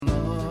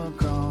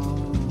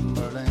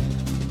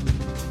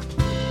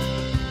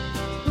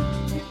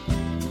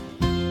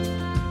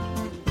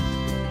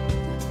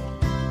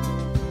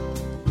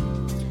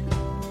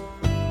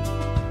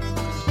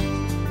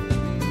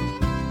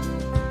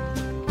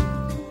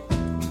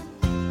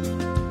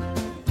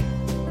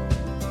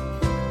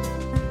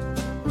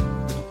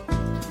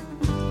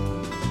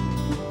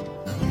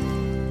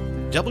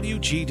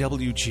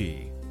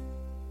WGWG.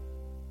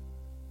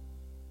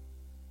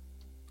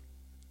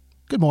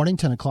 Good morning,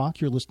 10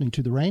 o'clock. You're listening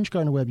to The Range,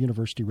 Gardner-Webb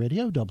University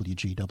Radio,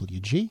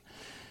 WGWG.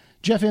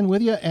 Jeff in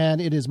with you, and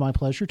it is my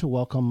pleasure to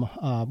welcome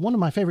one of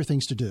my favorite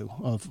things to do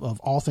of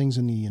all things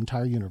in the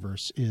entire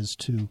universe is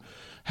to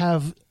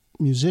have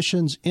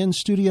musicians in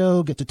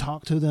studio, get to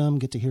talk to them,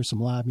 get to hear some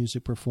live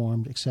music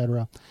performed,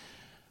 etc.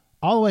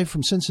 All the way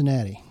from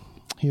Cincinnati,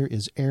 here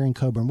is Erin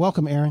Coburn.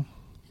 Welcome, Erin.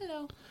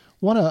 Hello.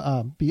 Want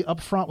to be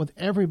upfront with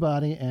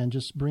everybody and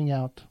just bring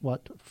out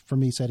what, for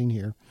me sitting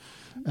here,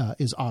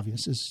 is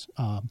obvious.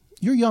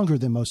 You're younger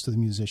than most of the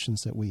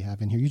musicians that we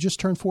have in here. You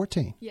just turned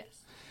 14. Yes.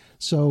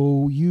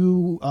 So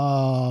you,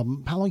 how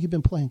long have you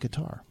been playing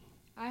guitar?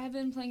 I have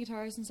been playing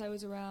guitar since I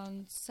was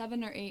around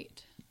 7 or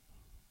 8.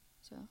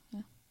 So,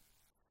 yeah.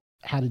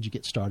 How did you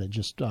get started?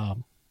 Just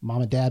mom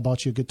and dad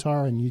bought you a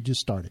guitar and you just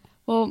started?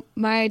 Well,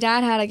 my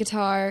dad had a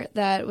guitar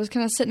that was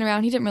kind of sitting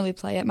around. He didn't really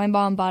play it. My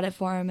mom bought it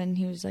for him, and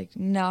he was like,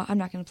 no, I'm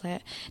not going to play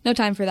it. No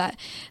time for that.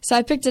 So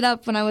I picked it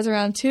up when I was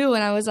around 2,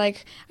 and I was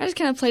like, I just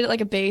kind of played it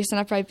like a bass, an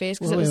upright bass,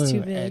 because it was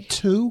too big. At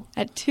 2?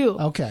 At 2.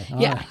 Okay.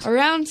 All yeah, right.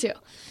 Around 2.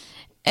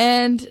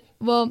 And,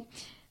 well,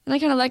 then I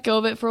kind of let go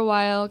of it for a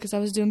while because I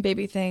was doing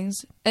baby things.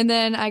 And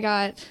then I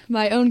got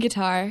my own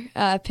guitar,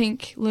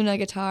 pink Luna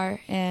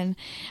guitar, and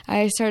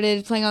I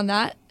started playing on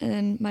that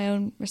and my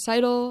own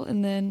recital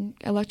and then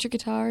electric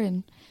guitar,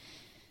 and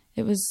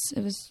it was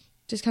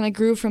just kind of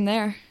grew from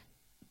there.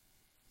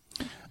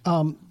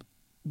 When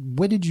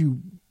did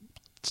you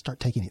start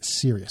taking it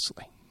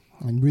seriously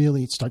and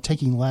really start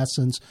taking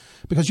lessons?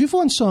 Because you've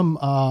won some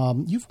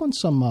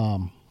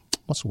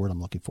what's the word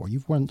I'm looking for?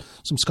 You've won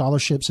some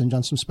scholarships and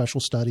done some special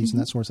studies and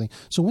that sort of thing.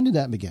 So when did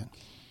that begin?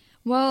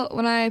 Well,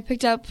 when I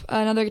picked up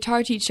another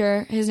guitar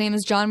teacher, his name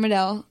is John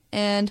Riddell,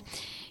 and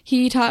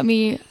he taught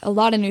me a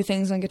lot of new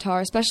things on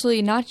guitar,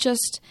 especially not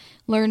just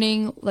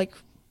learning like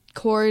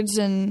chords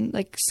and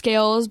like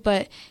scales,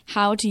 but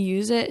how to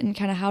use it and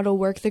kind of how to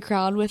work the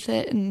crowd with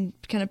it and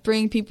kind of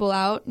bring people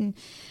out. And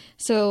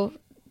so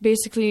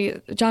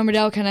basically John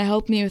Riddell kind of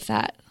helped me with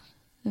that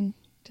and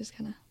just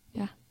kind of,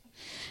 yeah.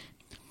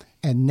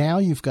 And now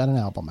you've got an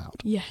album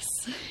out. Yes.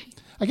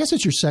 I guess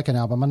it's your second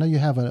album. I know you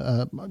have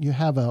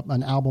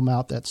an album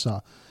out that's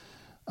a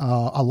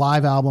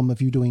live album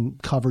of you doing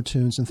cover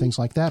tunes and things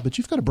like that. But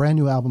you've got a brand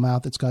new album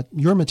out that's got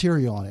your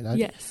material on it.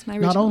 Yes, my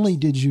originals. Not only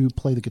did you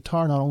play the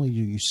guitar, not only do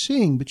you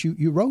sing, but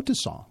you wrote the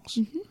songs.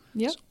 Mm-hmm.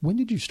 Yep. So when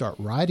did you start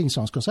writing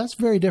songs? Because that's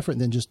very different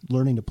than just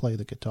learning to play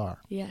the guitar.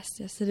 Yes,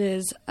 it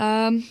is.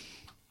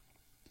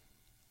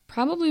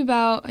 Probably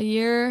about a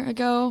year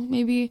ago,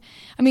 maybe.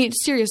 I mean,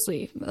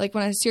 seriously, like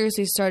when I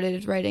seriously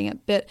started writing it.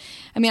 But,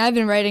 I mean, I've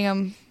been writing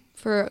them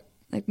for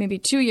like maybe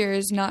 2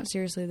 years, not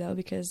seriously though,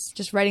 because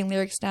just writing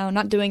lyrics down,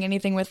 not doing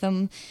anything with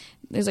them.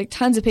 There's like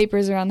tons of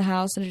papers around the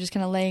house that are just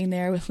kind of laying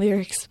there with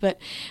lyrics. But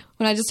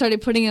when I just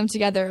started putting them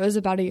together, it was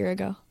about a year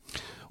ago.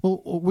 Well,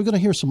 we're going to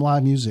hear some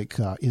live music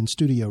in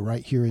studio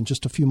right here in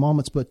just a few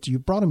moments, but you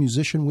brought a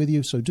musician with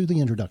you, so do the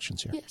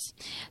introductions here. Yes.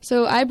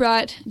 So I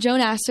brought Joe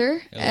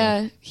Nasser.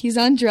 He's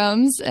on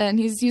drums, and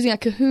he's using a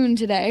cajon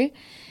today.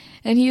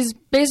 And he's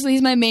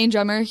my main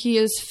drummer. He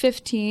is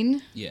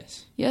 15.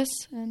 Yes. Yes,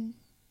 and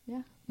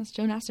yeah, that's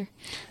Joe Nasser.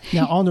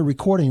 Now, on the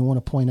recording, I want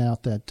to point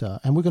out that,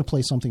 and we're going to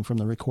play something from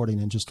the recording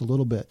in just a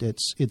little bit.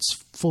 It's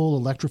full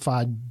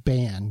electrified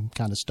band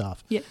kind of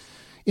stuff. Yeah.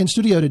 In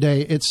studio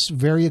today, it's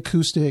very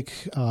acoustic,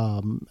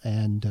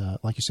 and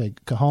like you say,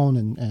 cajon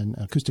and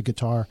acoustic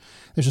guitar.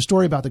 There's a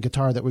story about the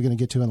guitar that we're going to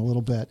get to in a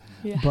little bit.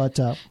 Yeah. But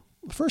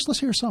first,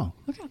 let's hear a song.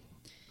 Okay. All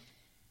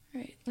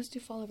right, let's do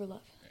Fall Over Love.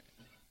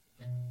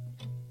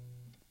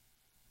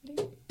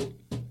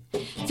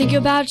 Think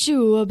about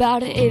you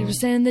about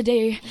 80% of the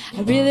day.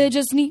 I really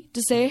just need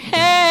to say, hey,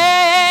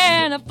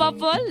 and I fall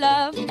for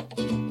love,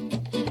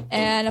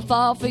 and I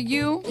fall for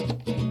you.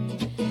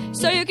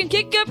 So you can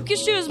kick up your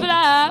shoes, but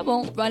I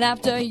won't run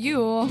after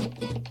you.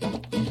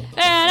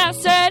 And I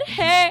said,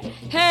 hey,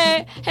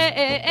 hey, hey,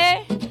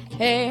 hey,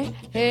 hey,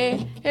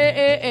 hey, hey,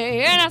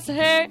 hey. And I said,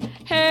 hey,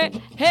 hey,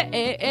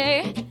 hey,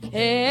 hey,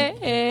 hey,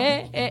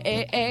 hey,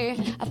 hey, hey.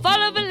 I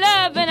fall over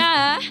love and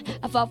I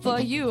fall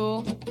for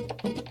you.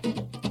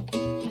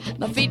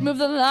 My feet move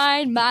the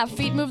line,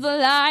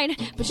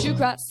 but you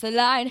cross the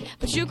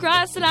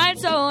line,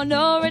 so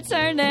no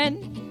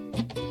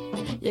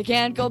returning. You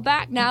can't go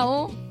back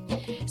now.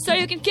 So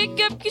you can kick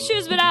up your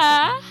shoes, but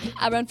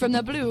I run from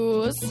the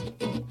blues.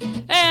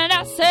 And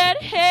I said,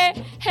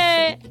 hey,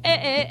 hey,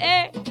 hey,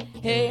 hey,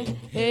 hey,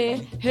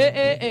 hey,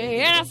 hey,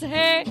 hey. And I said,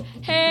 hey,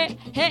 hey,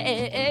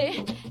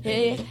 hey,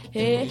 hey,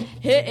 hey,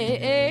 hey,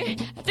 hey.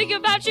 I think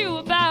about you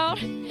about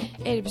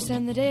 80%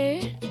 of the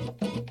day.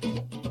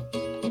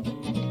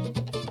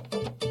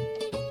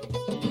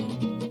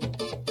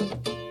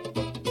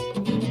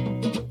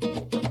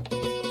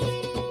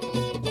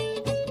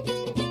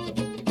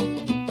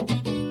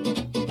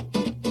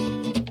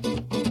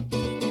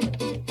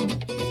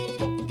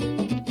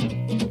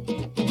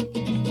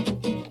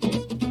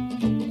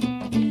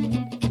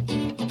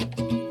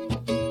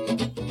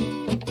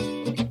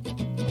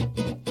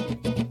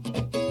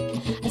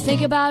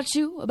 think about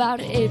you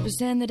about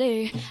 8% of the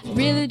day. I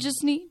really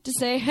just need to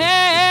say, hey,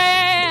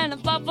 and I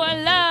fall for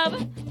love,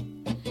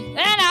 and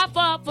I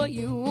fall for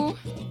you.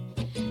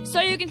 So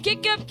you can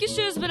kick up your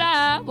shoes, but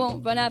I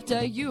won't run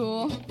after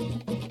you.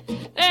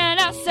 And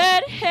I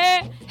said,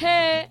 hey,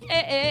 hey,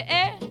 hey,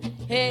 hey,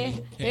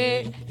 hey,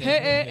 hey,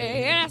 hey,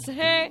 hey. And I said,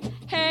 hey,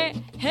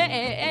 hey,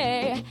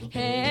 hey,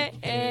 hey,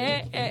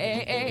 hey,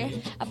 hey,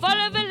 hey. I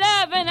fall in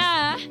love and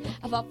I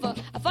fall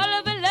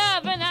in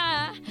love and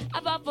I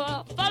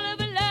fall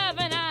in love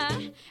and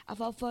I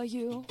fall for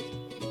you.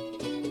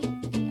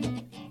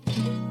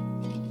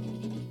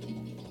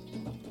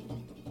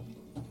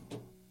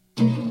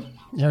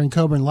 Erin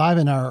Coburn live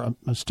in our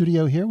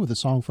studio here with a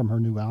song from her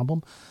new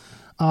album.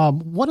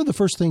 One of the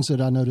first things that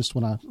I noticed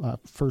when I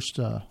first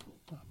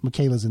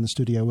Michaela's in the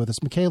studio with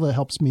us. Michaela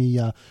helps me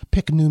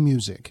pick new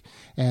music,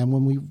 and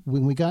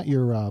when we got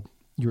your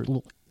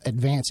little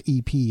advanced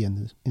EP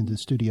in the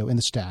studio in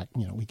the stack,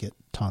 we get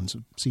tons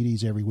of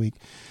CDs every week.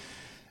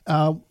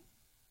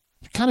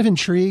 Kind of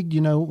intrigued,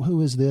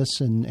 who is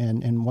this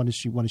and what is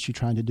she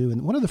trying to do?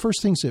 And one of the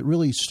first things that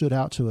really stood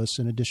out to us,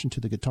 in addition to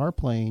the guitar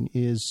playing,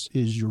 is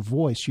your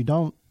voice. You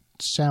don't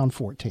sound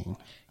 14.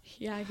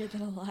 Yeah, I get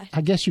that a lot.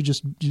 I guess you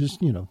just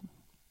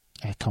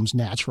it comes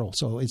natural.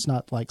 So it's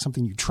not like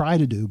something you try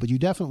to do, but you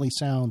definitely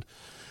sound.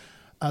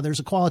 There's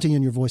a quality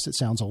in your voice that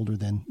sounds older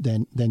than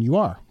you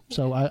are.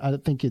 So I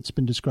think it's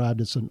been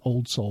described as an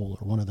old soul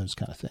or one of those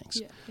kind of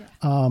things.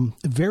 Yeah.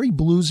 Very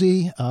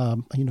bluesy.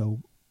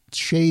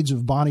 Shades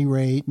of Bonnie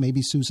Raitt,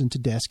 maybe Susan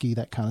Tedeschi,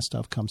 that kind of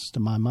stuff comes to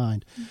my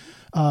mind.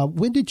 Mm-hmm.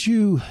 When did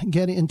you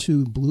get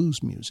into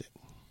blues music?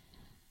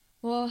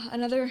 Well,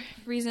 another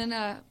reason,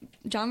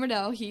 John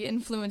Riddell, he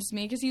influenced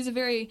me because he's a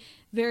very,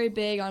 very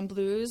big on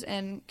blues,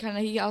 and kind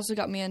of he also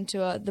got me into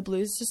the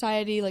blues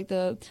society, like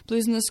the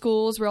blues in the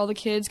schools where all the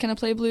kids kind of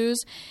play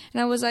blues.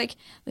 And I was like,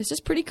 this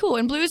is pretty cool.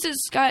 And blues has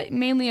got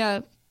mainly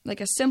a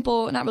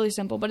simple, not really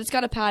simple, but it's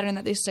got a pattern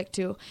that they stick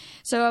to.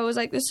 So I was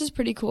like, this is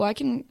pretty cool. I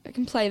can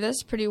play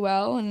this pretty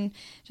well, and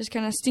just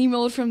kind of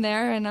steamrolled from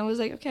there. And I was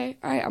like, okay,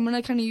 all right, I'm going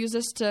to kind of use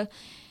this to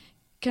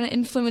kind of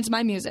influence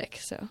my music.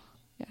 So,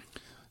 yeah.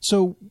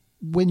 So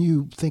when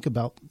you think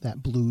about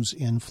that blues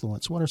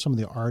influence, what are some of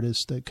the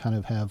artists that kind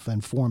of have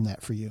informed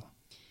that for you?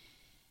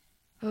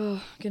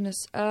 Oh,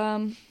 goodness.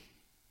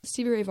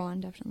 Stevie Ray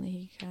Vaughan,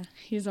 definitely.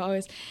 He's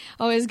always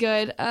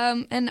good.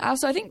 And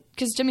also, I think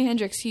because Jimi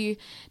Hendrix, he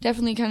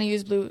definitely kind of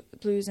used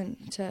blues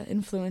to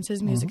influence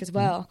his music as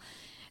well.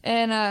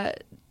 And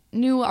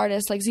new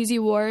artists like ZZ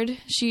Ward,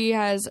 she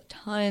has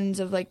tons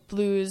of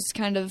blues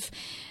kind of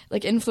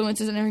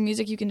influences in her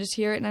music. You can just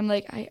hear it, and I'm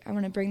like, I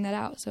want to bring that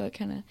out. So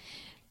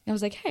I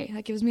was like, hey,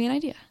 that gives me an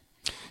idea.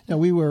 Now,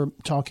 we were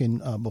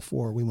talking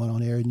before we went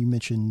on air, and you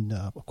mentioned,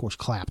 of course,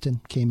 Clapton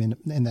came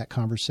in that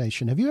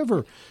conversation. Have you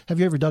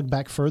ever dug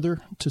back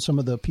further to some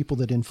of the people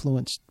that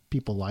influenced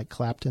people like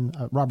Clapton?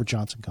 Robert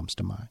Johnson comes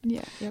to mind.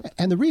 Yeah. Yep.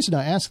 And the reason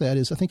I ask that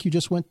is I think you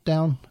just went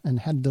down and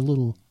had the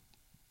little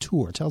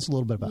tour. Tell us a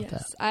little bit about that.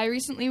 Yes, I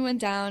recently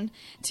went down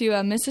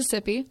to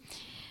Mississippi.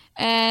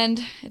 And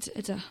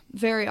it's a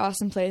very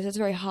awesome place. It's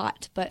very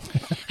hot, but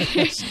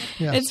yes.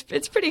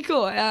 it's pretty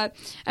cool. I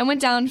went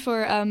down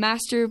for a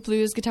Master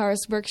Blues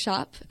Guitarist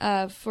Workshop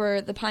for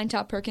the Pine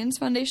Top Perkins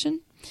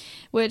Foundation,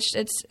 which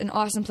it's an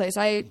awesome place.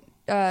 I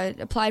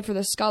applied for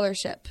the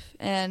scholarship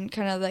and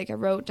kind of I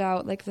wrote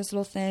out this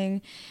little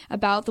thing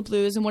about the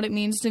blues and what it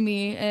means to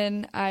me,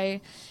 and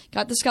I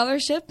got the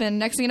scholarship. And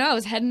next thing you know, I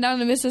was heading down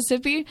to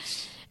Mississippi,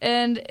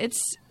 and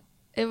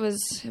It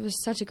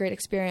was such a great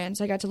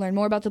experience. I got to learn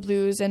more about the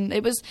blues, and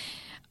it was,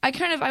 I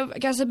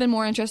guess I've been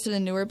more interested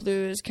in newer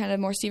blues, kind of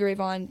more Stevie Ray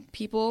Vaughan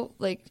people,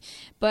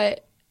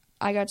 but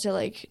I got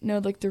to know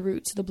the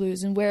roots of the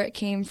blues and where it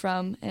came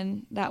from,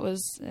 and that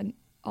was an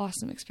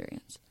awesome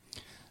experience.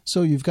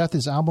 So you've got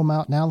this album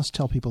out now. Let's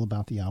tell people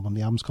about the album.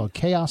 The album's called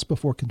Chaos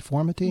Before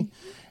Conformity,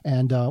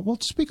 and we'll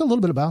speak a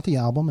little bit about the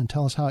album and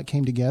tell us how it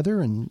came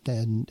together, and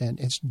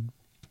it's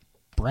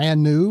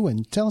brand new,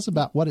 and tell us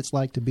about what it's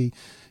like to be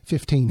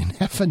 15 and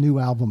have a new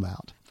album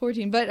out.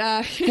 14,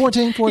 but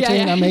 14.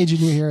 Yeah. I'm aging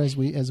you here as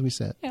we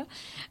said. Yeah.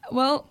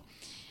 Well,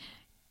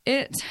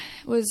 it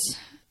was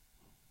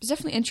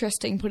definitely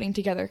interesting putting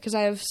together because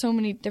I have so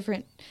many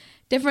different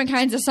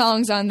kinds of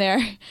songs on there.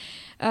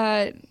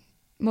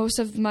 Most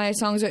of my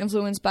songs are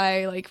influenced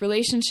by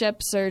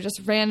relationships or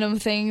just random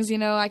things.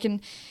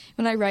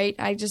 When I write,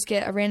 I just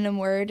get a random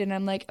word and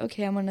I'm like,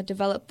 okay, I'm going to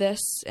develop this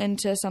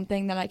into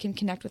something that I can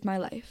connect with my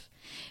life.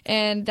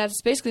 And that's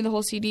basically the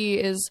whole CD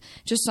is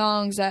just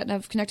songs that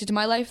have connected to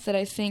my life that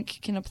I think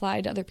can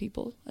apply to other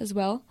people as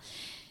well.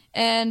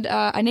 And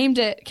I named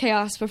it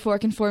Chaos Before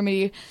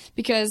Conformity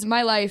because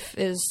my life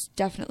is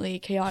definitely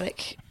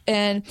chaotic.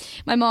 And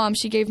my mom,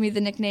 she gave me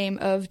the nickname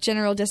of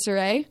General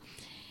Disarray.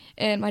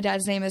 And my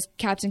dad's name is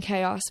Captain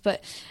Chaos.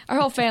 But our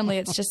whole family,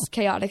 it's just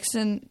chaotic.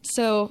 And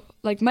so,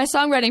 my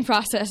songwriting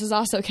process is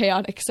also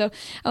chaotic. So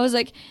I was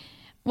like,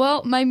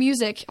 well, my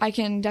music, I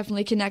can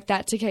definitely connect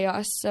that to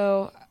chaos.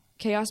 So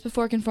Chaos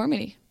Before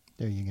Conformity.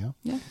 There you go.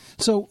 Yeah.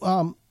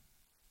 So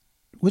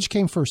Which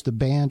came first, the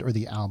band or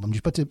the album? Did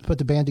you put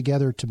the band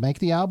together to make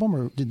the album,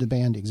 or did the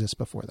band exist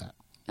before that?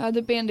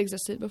 The band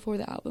existed before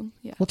the album,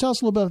 yeah. Well, tell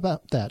us a little bit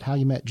about that, how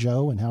you met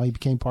Joe and how he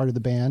became part of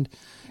the band,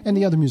 and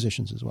the other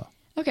musicians as well.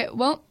 Okay,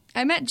 well,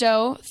 I met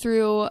Joe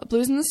through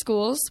Blues in the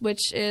Schools,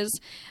 which is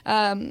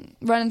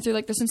running through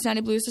like the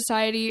Cincinnati Blues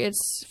Society.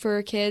 It's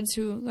for kids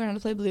who learn how to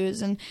play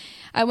blues. And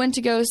I went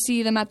to go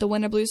see them at the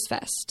Winter Blues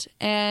Fest.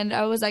 And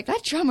I was like,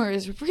 that drummer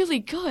is really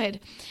good.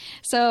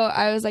 So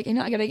I was like,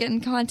 I got to get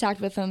in contact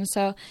with him.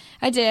 So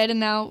I did, and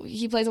now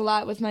he plays a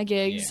lot with my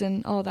gigs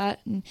and all that,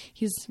 and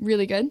he's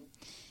really good.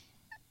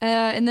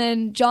 And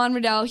then John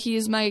Riddell,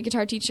 he's my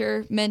guitar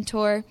teacher,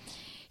 mentor.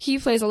 He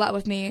plays a lot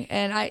with me,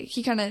 and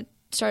he kind of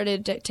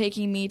started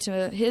taking me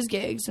to his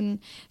gigs, and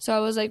so I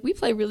was like, we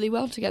play really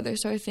well together,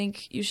 so I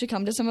think you should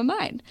come to some of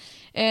mine.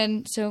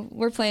 And so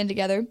we're playing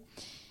together.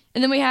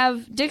 And then we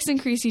have Dixon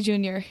Creasy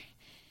Jr.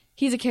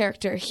 He's a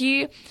character.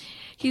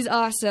 He's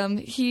awesome.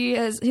 He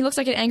looks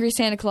like an angry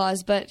Santa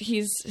Claus, but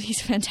he's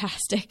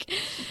fantastic.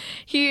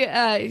 He's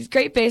a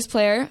great bass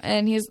player,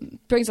 and he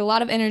brings a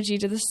lot of energy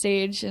to the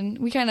stage, and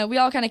we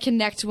all kind of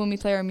connect when we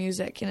play our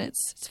music, and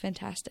it's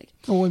fantastic.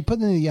 Well, when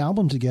putting the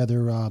album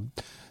together,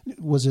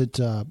 was it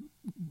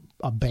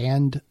a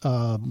band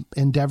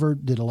endeavor?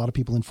 Did a lot of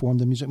people inform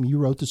the music? I mean, you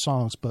wrote the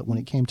songs, but when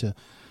it came to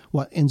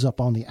what ends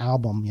up on the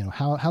album,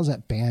 how's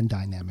that band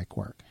dynamic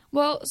work?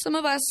 Well, some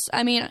of us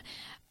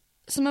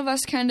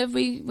kind of,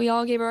 we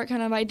all gave our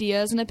kind of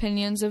ideas and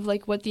opinions of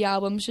like what the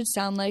album should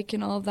sound like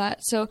and all of that.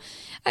 So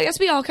I guess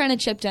we all kind of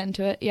chipped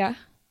into it. Yeah.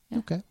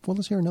 Okay. Well,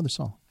 let's hear another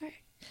song. All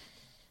right.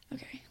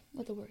 Okay.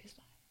 Let the Worries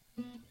Fly.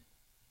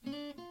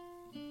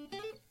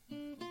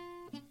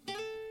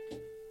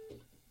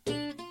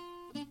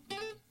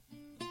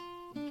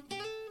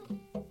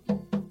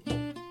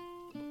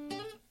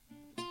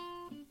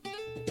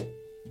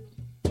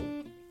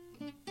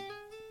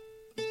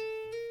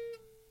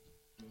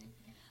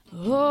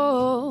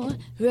 Oh,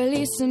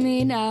 release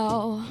me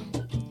now.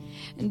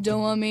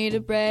 Don't want me to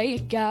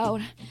break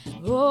out.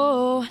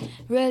 Oh,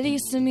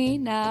 release me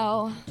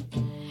now.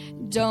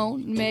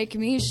 Don't make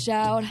me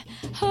shout.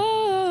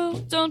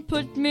 Oh, don't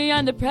put me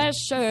under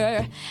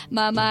pressure.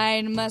 My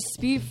mind must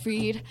be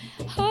freed.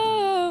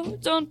 Oh,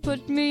 don't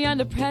put me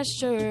under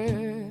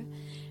pressure.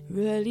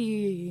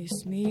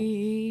 Release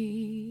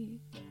me.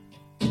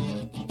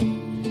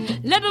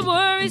 Let the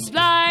worries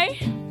fly.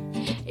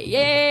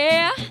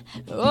 Yeah.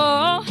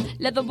 Oh,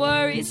 let the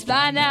worries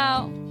fly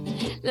now.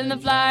 Let them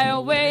fly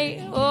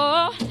away.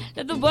 Oh,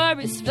 let the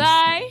worries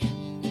fly.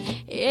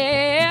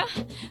 Yeah.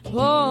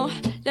 Oh,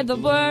 let the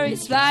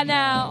worries fly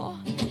now.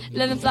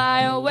 Let them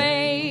fly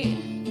away.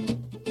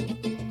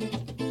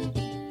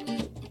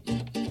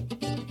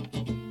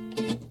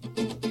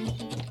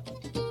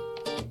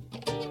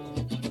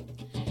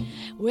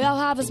 We all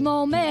have those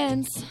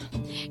moments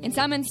in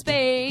time and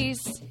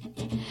space,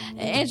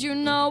 and you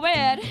know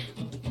it.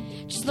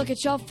 Just look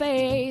at your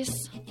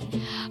face.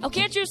 Oh,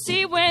 can't you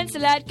see when to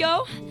let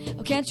go?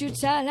 Oh, can't you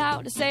tell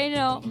how to say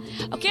no?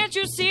 Oh, can't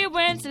you see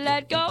when to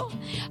let go?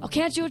 Oh,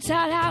 can't you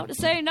tell how to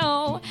say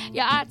no?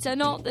 You ought to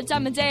know the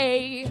time of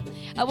day,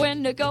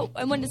 when to go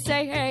and when to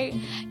say hey.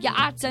 You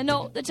ought to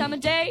know the time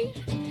of day,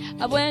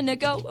 when to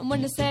go and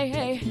when to say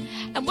hey,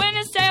 and when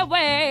to stay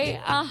away.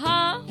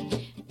 Uh-huh,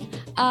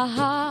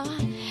 uh-huh,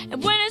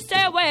 and when to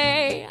stay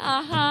away.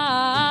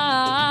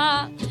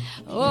 Uh-huh.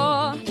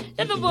 Oh,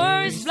 let the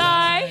worries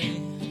fly.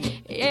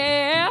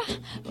 Yeah.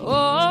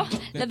 Oh,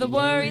 let the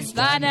worries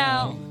fly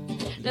now.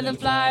 Let them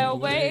fly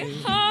away.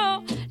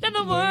 Oh, let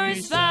the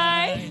worries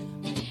fly.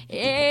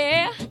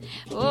 Yeah.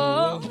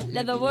 Oh,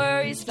 let the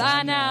worries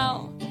fly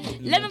now.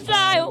 Let them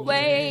fly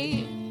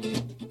away.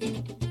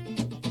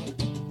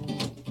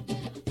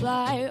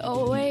 Fly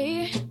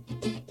away.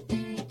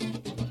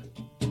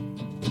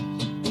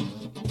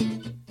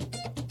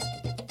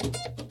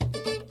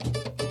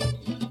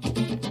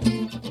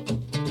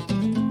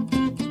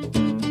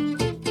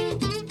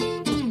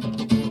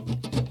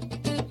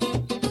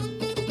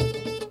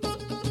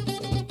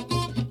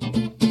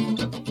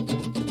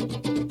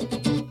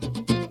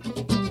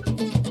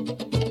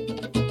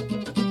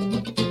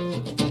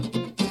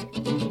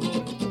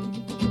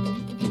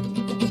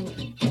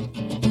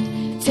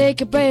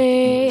 Take a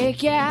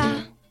break,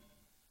 yeah.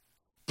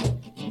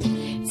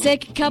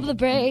 Take a couple of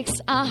breaks,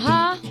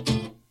 uh-huh.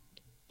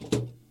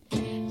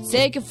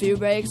 Take a few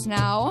breaks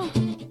now.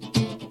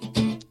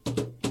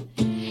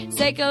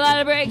 Take a lot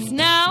of breaks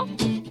now.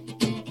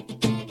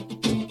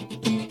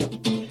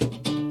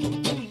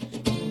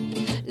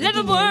 Let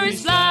the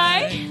worries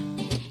fly,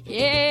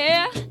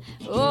 yeah.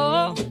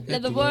 Oh,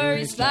 let the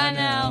worries fly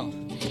now.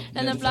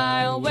 Let them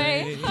fly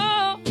away.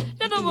 Oh,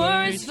 let the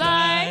worries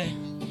fly,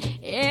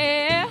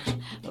 yeah.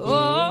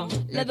 Oh,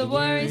 let the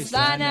worries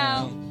fly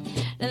now.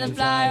 Let them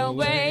fly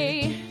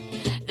away.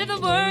 Let the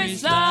worries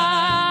fly.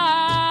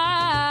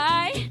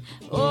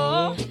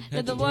 Oh,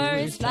 let the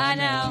worries fly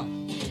now.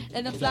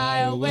 Let them fly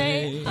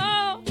away.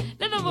 Oh,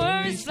 let the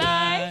worries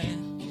fly.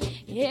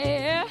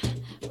 Yeah.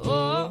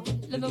 Oh,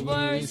 let the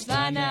worries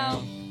fly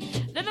now.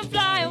 Let them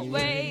fly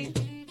away.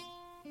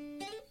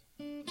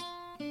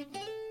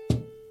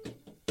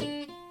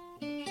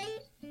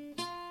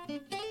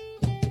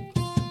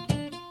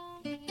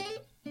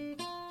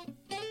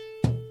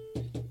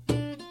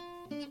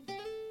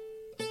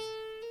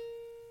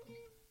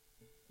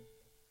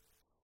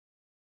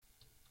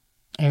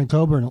 Erin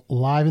Coburn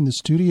live in the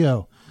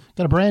studio.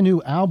 Got a brand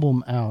new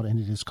album out, and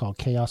it is called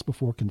Chaos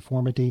Before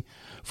Conformity.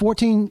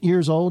 14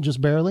 years old,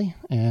 just barely,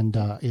 and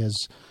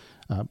is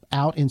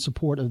out in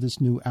support of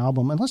this new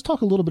album. And let's talk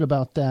a little bit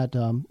about that.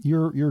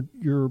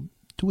 You're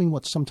doing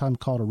what's sometimes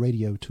called a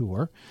radio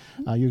tour.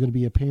 You're going to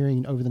be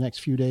appearing over the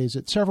next few days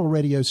at several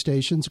radio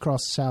stations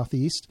across the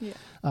Southeast. Yeah.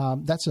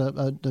 That's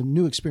a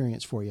new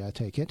experience for you, I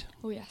take it.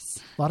 Oh, yes.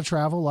 A lot of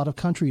travel, a lot of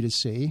country to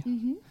see.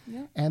 Mm-hmm.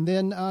 Yeah. And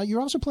then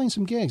you're also playing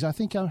some gigs. I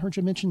think I heard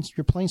you mention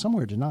you're playing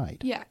somewhere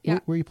tonight. Yeah.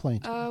 Where are you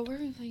playing tonight? Where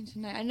are we playing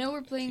tonight? I know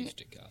we're playing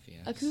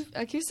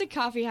Acoustic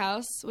Coffee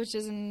House, which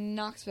is in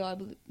Knoxville, I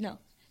believe. No,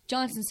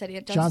 Johnson City.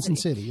 At Johnson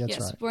City, that's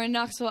yes, right. We're in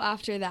Knoxville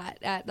after that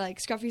at like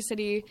Scruffy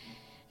City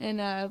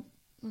and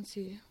let's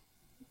see,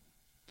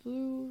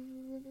 Blue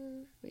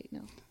River. Wait,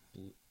 no.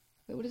 Wait,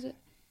 what is it?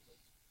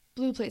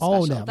 Blue Plate Special.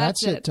 Oh, no,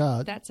 that's it.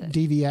 That's it.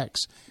 DVX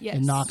yes.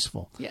 in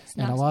Knoxville. Yes,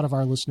 and Knoxville. A lot of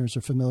our listeners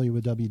are familiar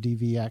with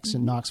WDVX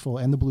in Knoxville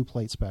and the Blue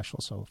Plate Special.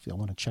 So if you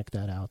want to check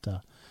that out,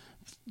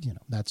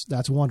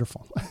 that's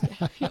wonderful.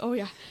 Oh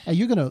yeah. And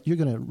you're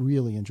gonna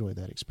really enjoy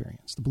that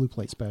experience. The Blue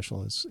Plate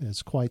Special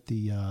is quite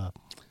the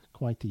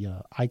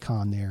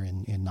icon there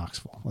in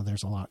Knoxville. Well,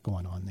 there's a lot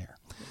going on there.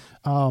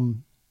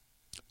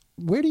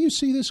 Where do you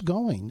see this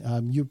going?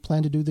 You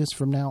plan to do this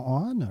from now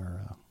on,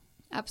 or?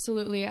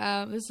 Absolutely.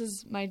 This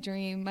is my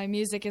dream. My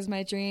music is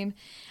my dream.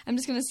 I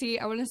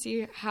want to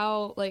see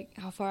how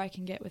far I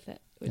can get with it,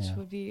 which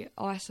would be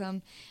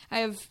awesome. I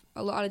have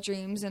a lot of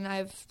dreams, and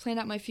I've planned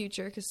out my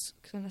future because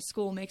kind of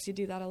school makes you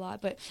do that a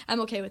lot. But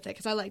I'm okay with it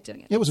because I like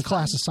doing it. It was a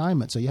class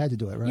assignment, so you had to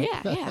do it, right?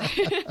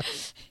 Yeah.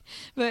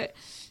 But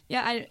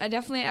yeah, I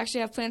definitely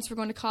actually have plans for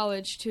going to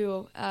college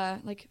too,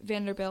 like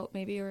Vanderbilt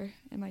maybe or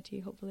MIT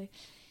hopefully.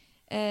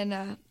 And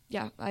I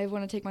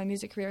want to take my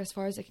music career as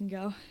far as it can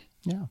go.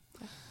 Yeah.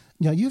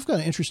 Now, you've got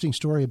an interesting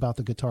story about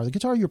the guitar. The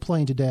guitar you're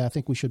playing today, I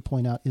think we should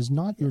point out, is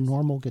not your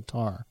normal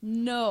guitar.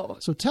 No.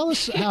 So tell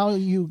us how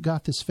you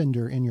got this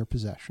Fender in your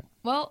possession.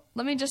 Well,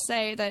 let me just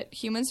say that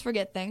humans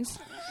forget things.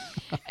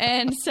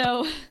 And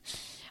so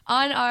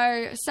on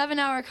our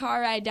 7-hour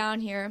car ride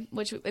down here,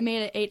 which we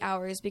made it 8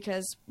 hours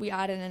because we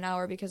added an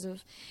hour because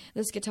of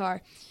this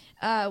guitar,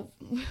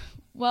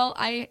 well,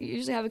 I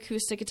usually have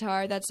acoustic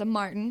guitar. That's a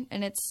Martin,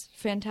 and it's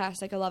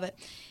fantastic. I love it.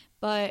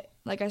 But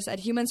like I said,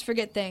 humans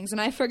forget things,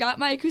 and I forgot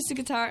my acoustic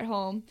guitar at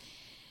home,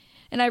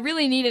 and I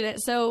really needed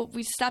it. So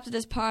we stopped at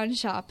this pawn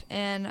shop,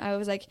 and I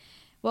was like,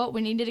 "Well,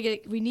 we need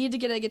to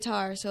get a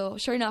guitar." So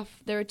sure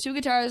enough, there were 2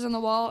 guitars on the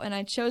wall, and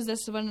I chose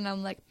this one, and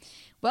I'm like,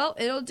 "Well,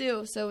 it'll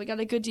do." So we got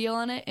a good deal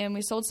on it, and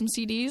we sold some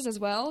CDs as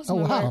well.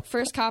 Some of our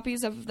first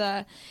copies of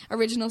the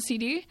original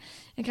CD,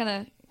 and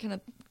kind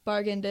of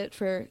bargained it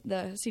for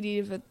the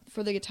CD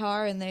for the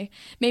guitar, and they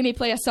made me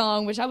play a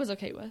song, which I was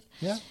okay with.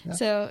 Yeah.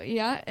 So,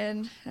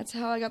 and that's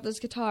how I got this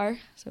guitar.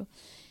 So,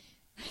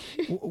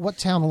 what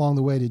town along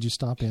the way did you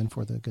stop in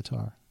for the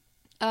guitar?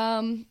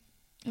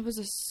 It was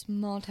a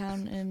small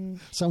town in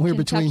somewhere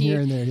Kentucky. Between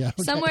here and there, yeah.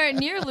 Okay. Somewhere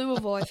near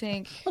Louisville, I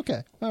think.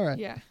 Okay, all right.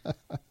 Yeah.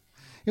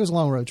 It was a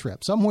long road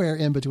trip. Somewhere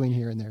in between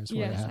here and there is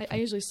where it yes, happened. I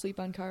usually sleep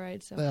on car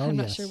rides, so I'm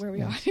not sure where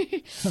we are.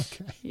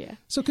 Okay. Yeah.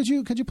 So could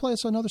you play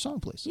us another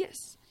song, please?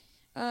 Yes.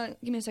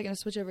 Give me a second to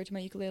switch over to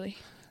my ukulele.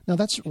 Now,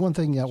 that's one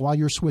thing, while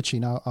you're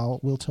switching,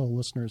 we'll tell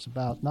listeners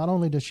about, not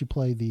only does she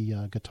play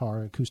the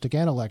guitar, acoustic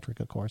and electric,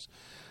 of course,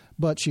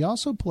 but she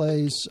also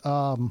plays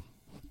kind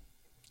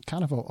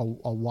of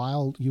a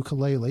wild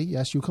ukulele,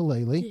 yeah.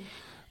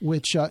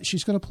 Which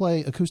she's going to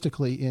play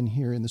acoustically in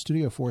here in the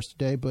studio for us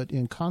today, but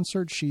in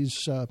concert she's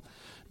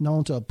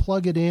known to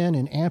plug it in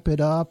and amp it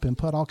up and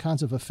put all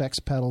kinds of effects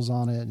pedals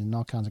on it and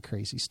all kinds of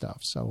crazy stuff.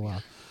 So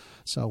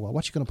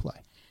what you going to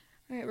play?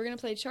 All right, we're going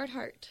to play Chart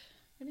Heart.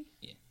 Ready?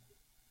 Yeah.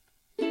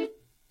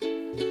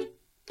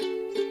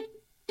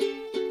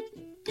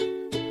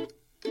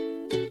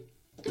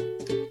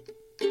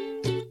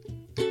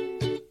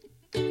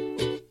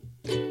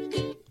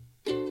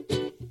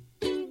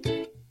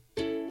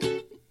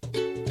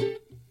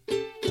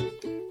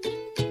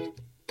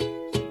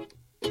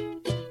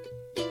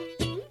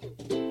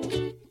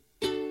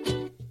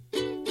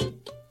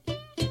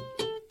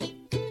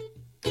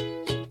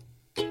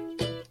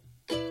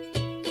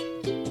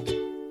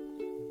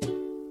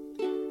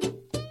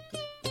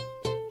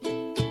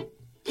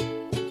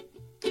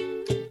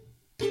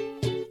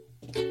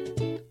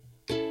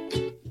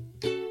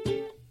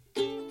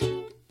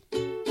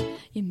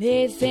 You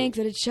may think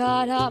that a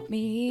chart heart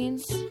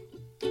means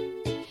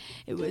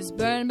it was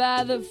burned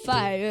by the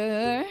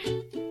fire,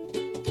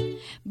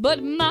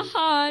 but my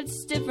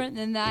heart's different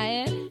than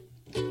that.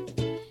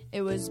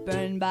 It was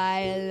burned by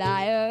a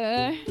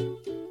liar.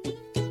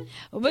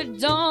 But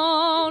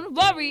don't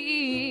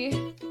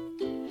worry,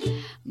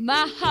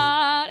 my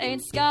heart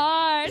ain't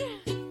scarred.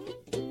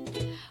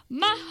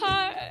 My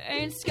heart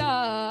ain't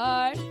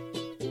scarred.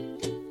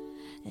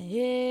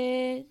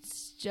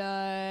 It's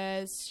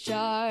just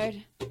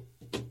charred.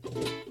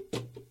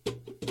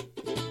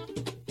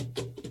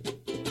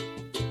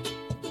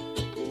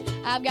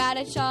 I've got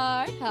a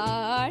charred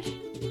heart.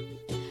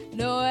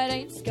 No, it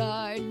ain't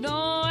scarred.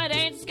 No, it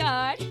ain't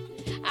scarred.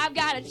 I've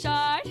got a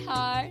charred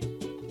heart.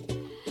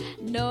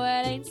 No,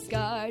 it ain't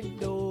scarred.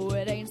 No,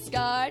 it ain't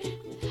scarred.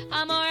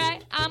 I'm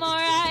alright, I'm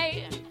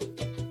alright.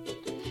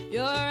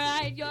 You're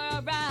right, you're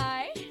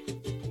right.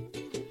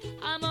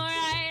 I'm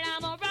alright,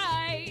 I'm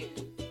alright.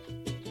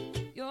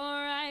 You're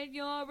right,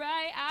 you're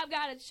right. I've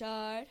got a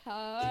charred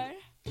heart.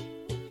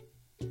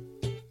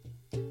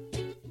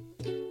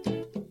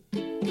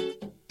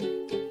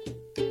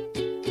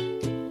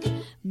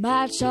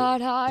 My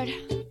charred heart.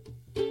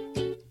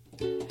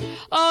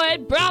 Oh,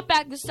 it brought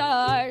back the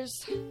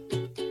stars.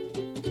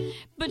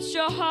 But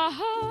your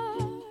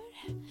heart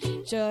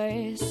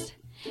choice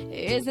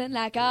isn't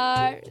like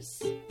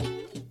ours.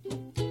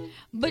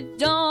 But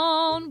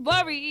don't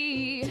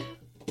worry,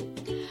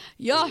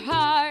 your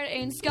heart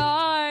ain't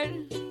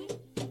scarred.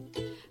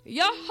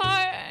 Your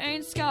heart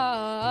ain't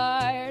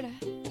scarred.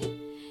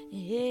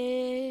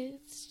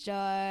 It's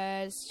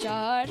just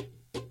charred.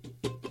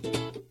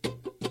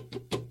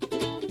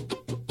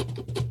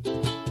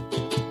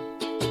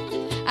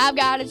 I've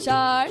got a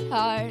charred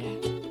heart.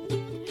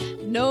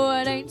 No,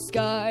 it ain't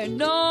scarred.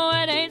 No,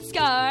 it ain't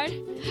scarred.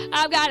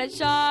 I've got a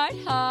charred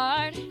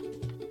heart.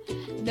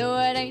 No,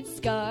 it ain't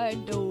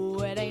scarred.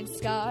 No, it ain't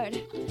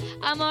scarred.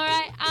 I'm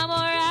alright. I'm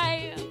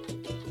alright.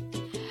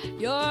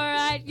 You're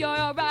right. You're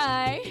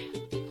alright.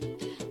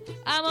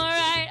 I'm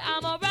alright.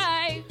 I'm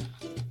alright.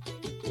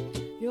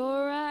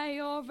 You're right.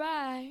 You're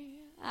right.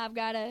 I've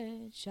got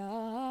a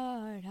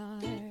charred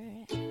heart.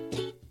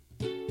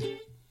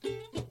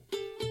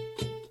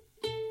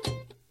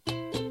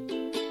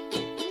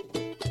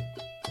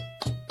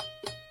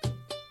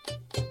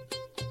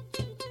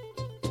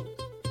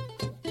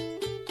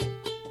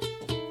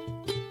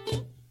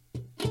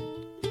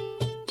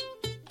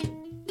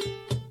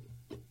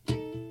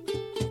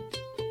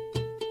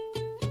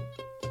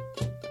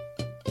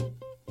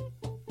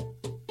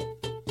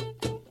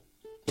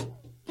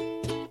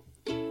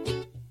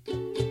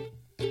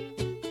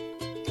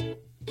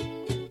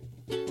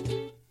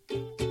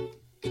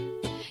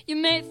 You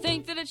may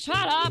think that a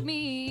charred heart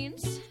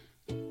means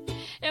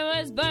it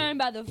was burned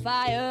by the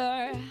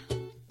fire,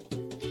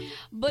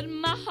 but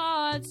my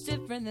heart's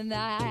different than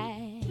that.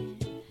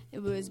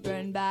 It was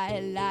burned by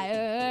a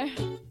liar.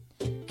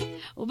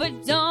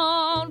 But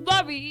don't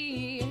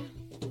worry,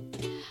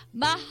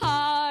 my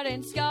heart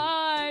ain't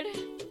scarred.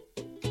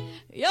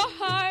 Your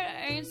heart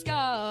ain't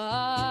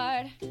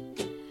scarred.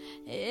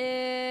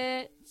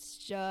 It's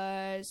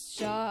just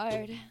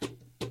charred.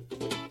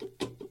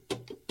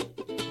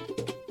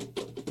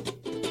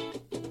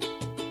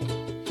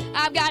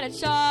 I've got a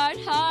charred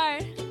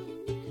heart.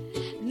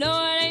 No,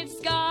 it ain't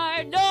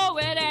scarred. No,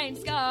 it ain't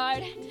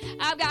scarred.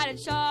 I've got a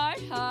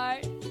charred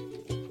heart.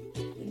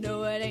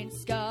 No, it ain't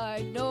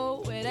scarred.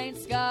 No, it ain't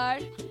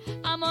scarred.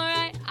 I'm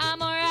alright. I'm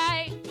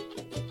alright.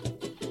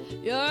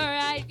 You're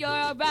right. You're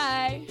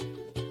alright.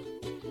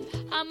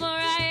 I'm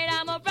alright.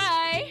 I'm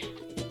alright.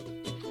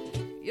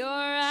 You're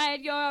right.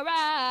 You're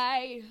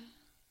alright.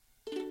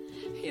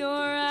 You're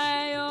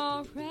right.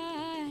 You're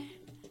right.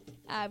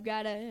 I've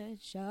got a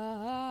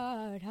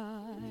charred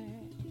heart.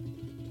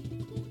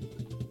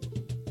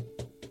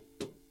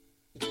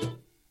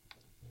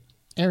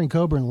 Erin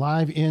Coburn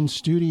live in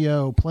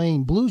studio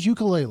playing blues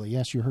ukulele.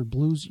 Yes, you heard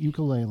blues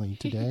ukulele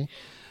today.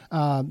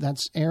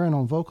 That's Erin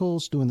on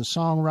vocals, doing the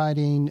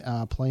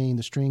songwriting, playing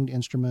the stringed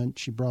instrument.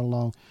 She brought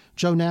along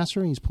Joe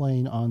Nasser. He's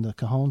playing on the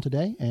cajon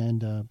today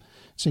and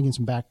singing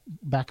some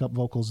backup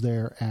vocals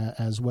there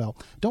as well.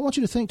 Don't want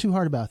you to think too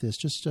hard about this.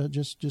 Just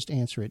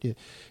answer it.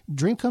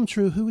 Dream come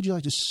true. Who would you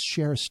like to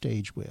share a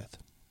stage with?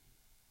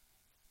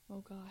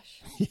 Oh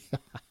gosh.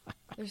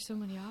 There's so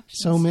many options.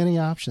 So many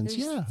options.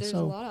 There's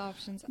a lot of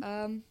options.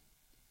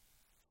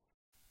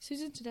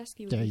 Susan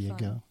Tedeschi would there be you fun.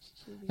 go.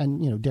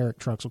 And, Derek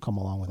Trucks will come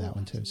along with that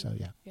one, too.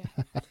 Absolutely. So,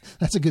 yeah.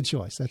 That's a good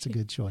choice. That's a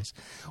good choice.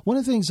 One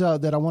of the things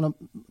that I want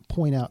to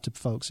point out to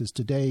folks is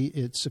today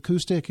it's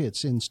acoustic.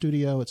 It's in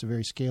studio. It's a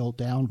very scaled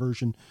down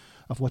version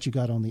of what you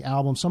got on the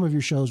album. Some of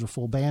your shows are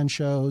full band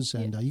shows.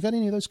 And you got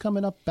any of those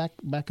coming up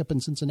back up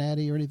in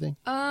Cincinnati or anything?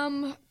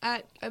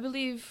 I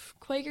believe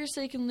Quaker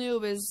Steak and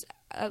Lube is,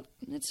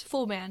 it's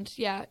full band.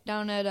 Yeah,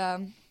 down at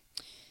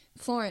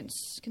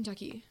Florence,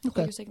 Kentucky.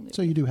 Okay,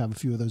 so you do have a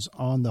few of those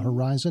on the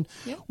horizon.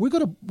 Yep. We're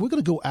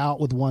gonna go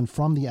out with one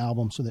from the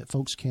album so that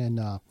folks can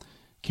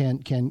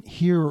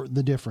hear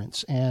the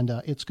difference, and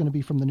it's going to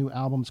be from the new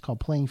album. It's called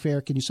Playing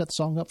Fair. Can you set the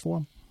song up for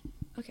them?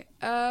 Okay.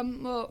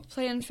 Well,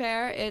 Playing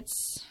Fair.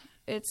 It's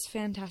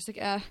fantastic.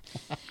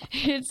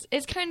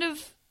 It's kind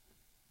of,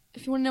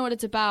 if you want to know what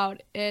it's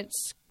about,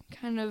 it's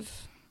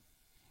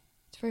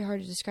very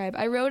hard to describe.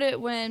 I wrote it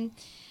when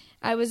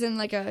I was in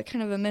like a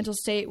kind of a mental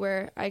state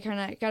where I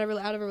kind of got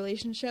out of a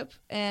relationship,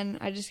 and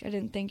I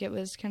didn't think it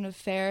was kind of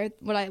fair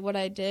what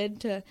I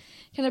did to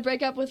kind of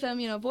break up with them.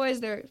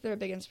 Boys, they're a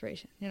big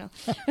inspiration.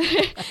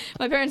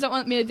 My parents don't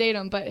want me to date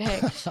them, but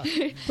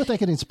hey. But they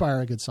can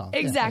inspire a good song.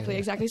 Exactly, yeah.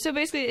 Exactly. So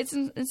basically, it's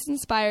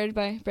inspired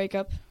by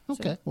breakup.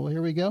 Okay, so. Well,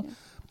 here we go. Yeah.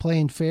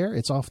 Playing Fair.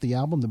 It's off the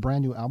album, the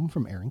brand new album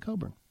from Erin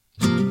Coburn.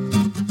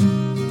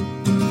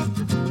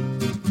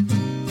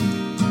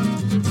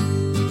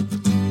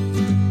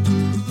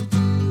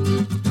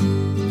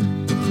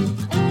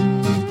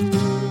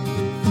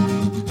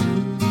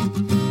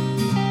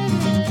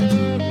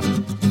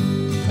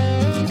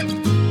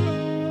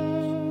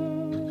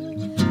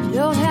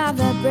 Don't have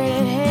that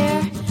braided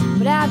hair,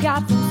 but I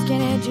got them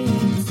skinny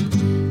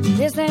jeans.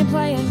 This ain't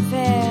playing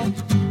fair.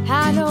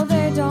 I know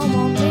they don't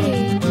want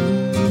me.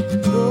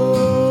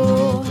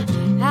 Oh,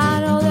 I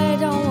know they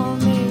don't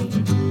want me.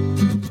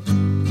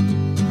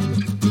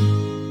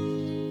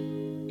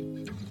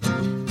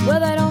 Well,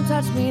 they don't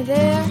touch me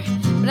there,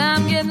 but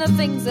I'm getting the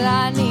things that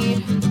I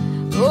need.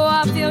 Oh,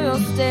 I feel your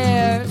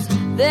stares.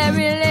 They're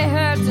really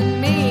hurting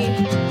me.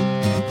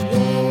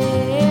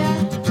 Yeah,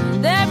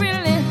 they're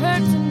really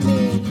hurting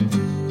me.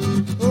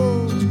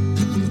 Oh.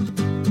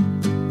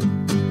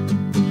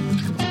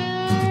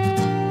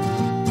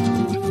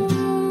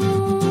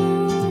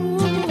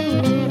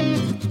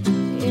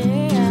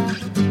 Yeah.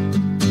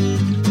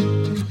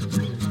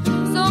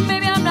 So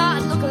maybe I'm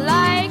not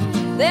look-alike.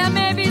 There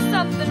may be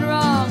something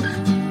wrong.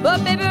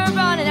 But baby, we're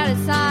running out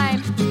of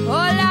time. Oh,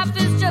 life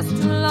is just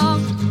too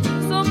long.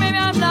 So maybe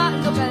I'm not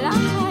looking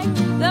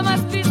like there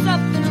must be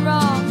something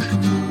wrong.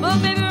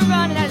 But baby, we're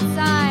running out of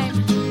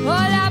time. Oh,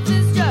 life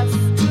is just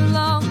too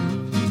long.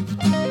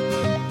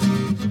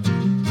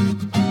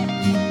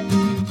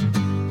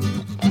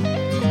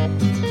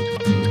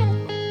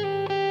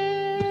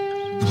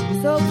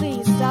 So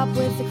please stop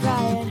with the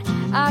crying.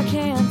 I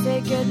can't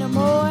take it no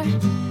more.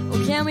 Or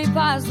can we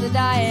pause the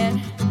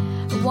dying?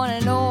 I wanna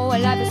know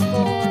what life is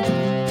for.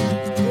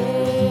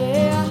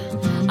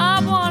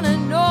 I wanna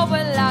know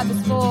what life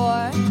is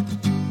for.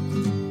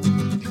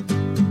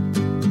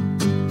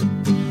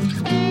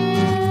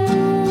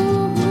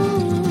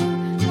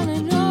 Wanna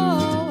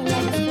know what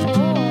life is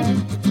for.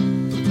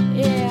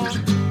 Yeah.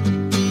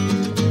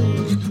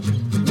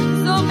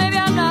 So maybe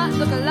I'm not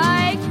looking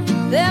like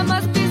there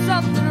must be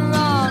something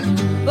wrong.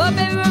 But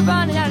baby, we're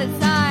running out of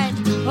time.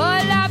 Oh,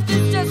 life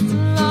is just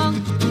too long.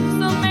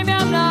 So maybe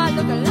I'm not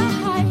looking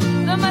like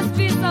there must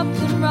be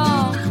something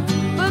wrong.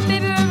 But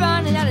baby, we're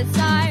running out of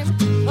time.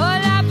 Oh,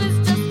 life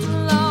is just too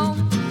long.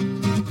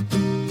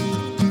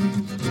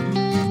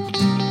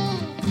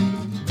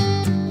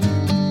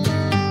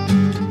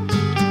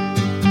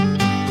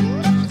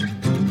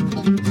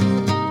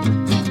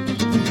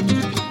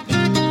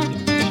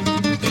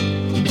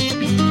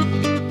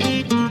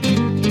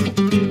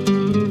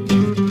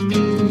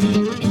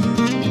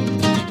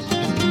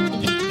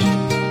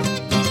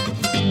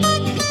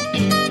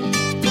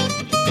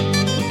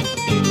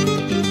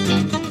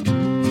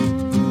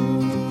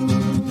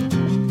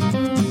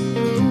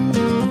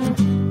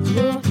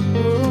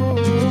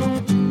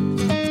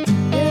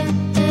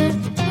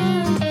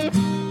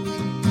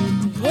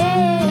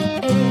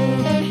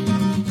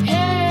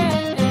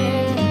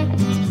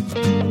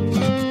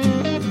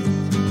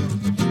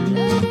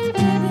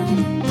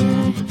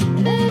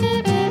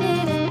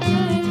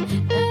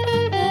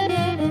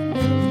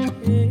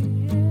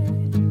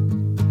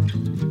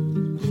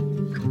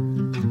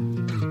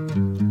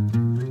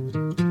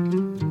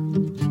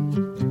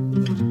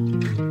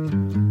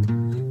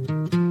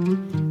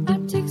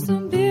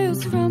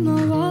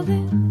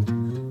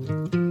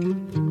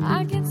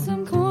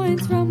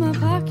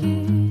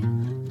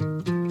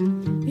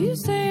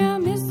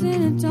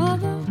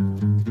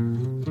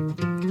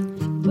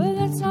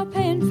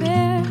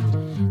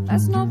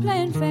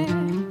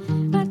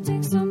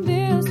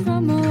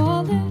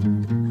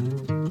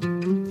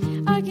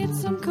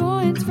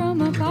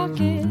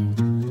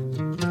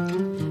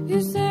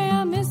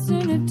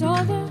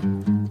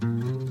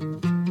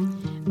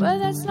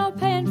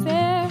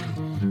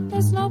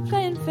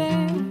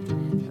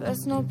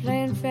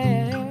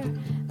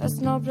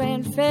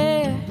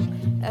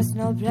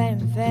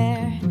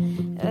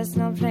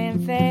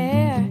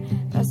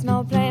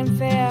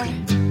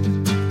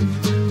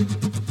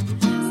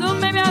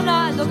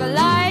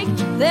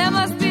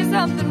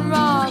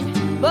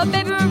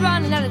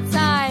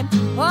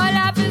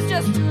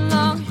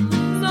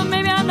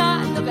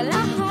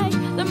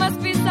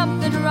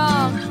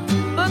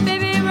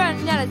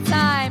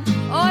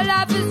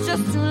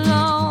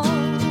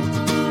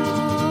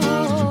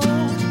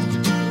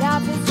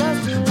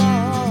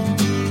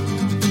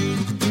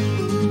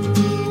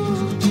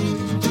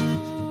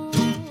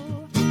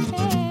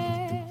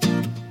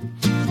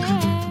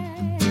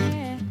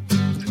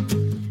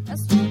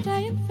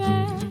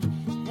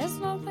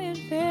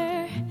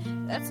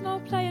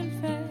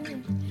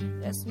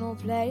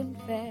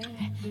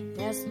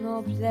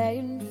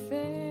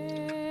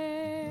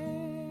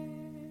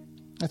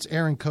 That's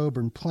Erin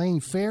Coburn, Playing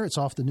Fair. It's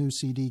off the new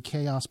CD,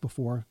 Chaos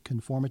Before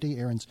Conformity.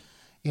 Erin's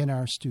in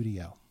our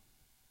studio.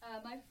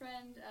 My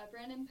friend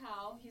Brandon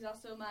Powell, he's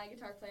also my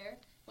guitar player,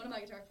 one of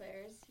my guitar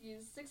players.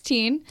 He's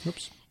 16.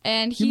 Oops.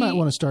 And you might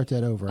want to start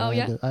that over. Oh,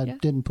 I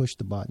didn't push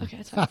the button. Okay,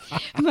 that's fine.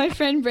 My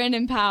friend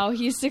Brandon Powell,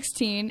 he's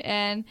 16,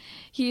 and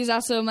he's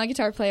also my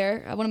guitar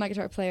player, one of my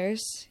guitar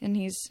players, and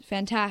he's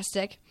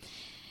fantastic.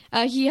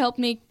 He helped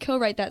me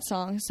co-write that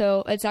song,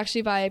 so it's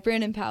actually by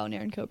Brandon Powell and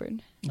Erin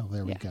Coburn. Oh,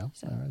 there we go.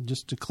 So.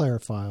 Just to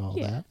clarify all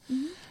that.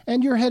 Mm-hmm.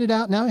 And you're headed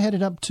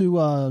up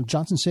to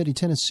Johnson City,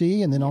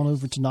 Tennessee, and then on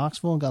over to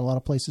Knoxville, and got a lot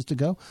of places to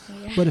go. Oh,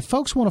 yeah. But if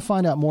folks want to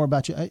find out more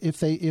about you, if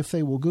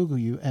they will Google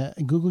you,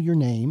 Google your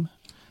name,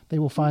 they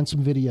will find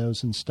some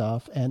videos and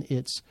stuff. And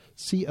it's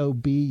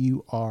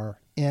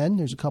COBURN.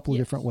 There's a couple of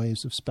different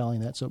ways of spelling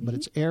that. So, but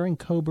it's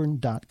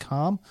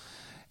erincoburn.com.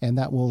 And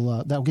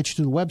that'll get you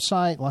to the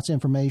website, lots of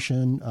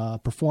information,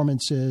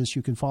 performances.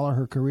 You can follow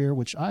her career,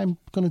 which I'm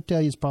going to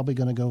tell you is probably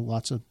going to go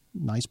lots of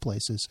nice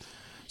places.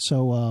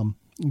 So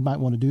you might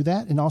want to do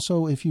that. And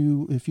also, if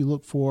you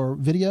look for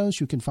videos,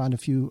 you can find a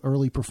few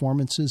early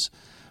performances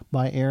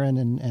by Erin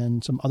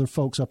and some other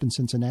folks up in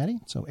Cincinnati.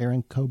 So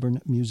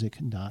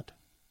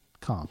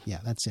erincoburnmusic.com. Yeah,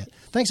 that's it.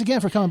 Thanks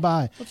again for coming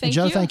by. Well, and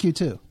Joe, thank you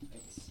too.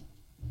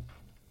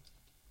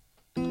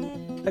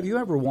 Have you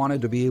ever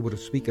wanted to be able to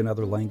speak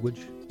another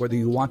language? Whether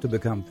you want to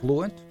become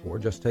fluent or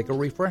just take a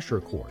refresher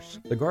course,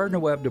 the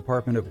Gardner-Webb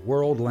Department of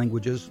World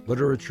Languages,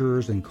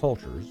 Literatures, and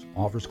Cultures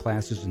offers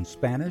classes in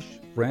Spanish,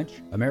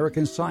 French,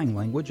 American Sign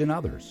Language, and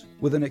others.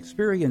 With an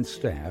experienced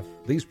staff,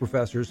 these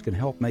professors can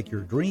help make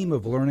your dream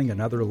of learning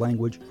another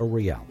language a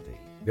reality.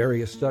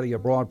 Various study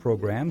abroad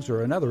programs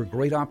are another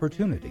great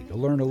opportunity to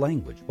learn a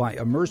language by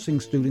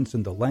immersing students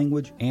in the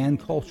language and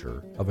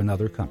culture of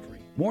another country.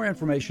 More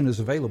information is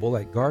available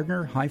at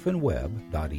gardner-webb.edu.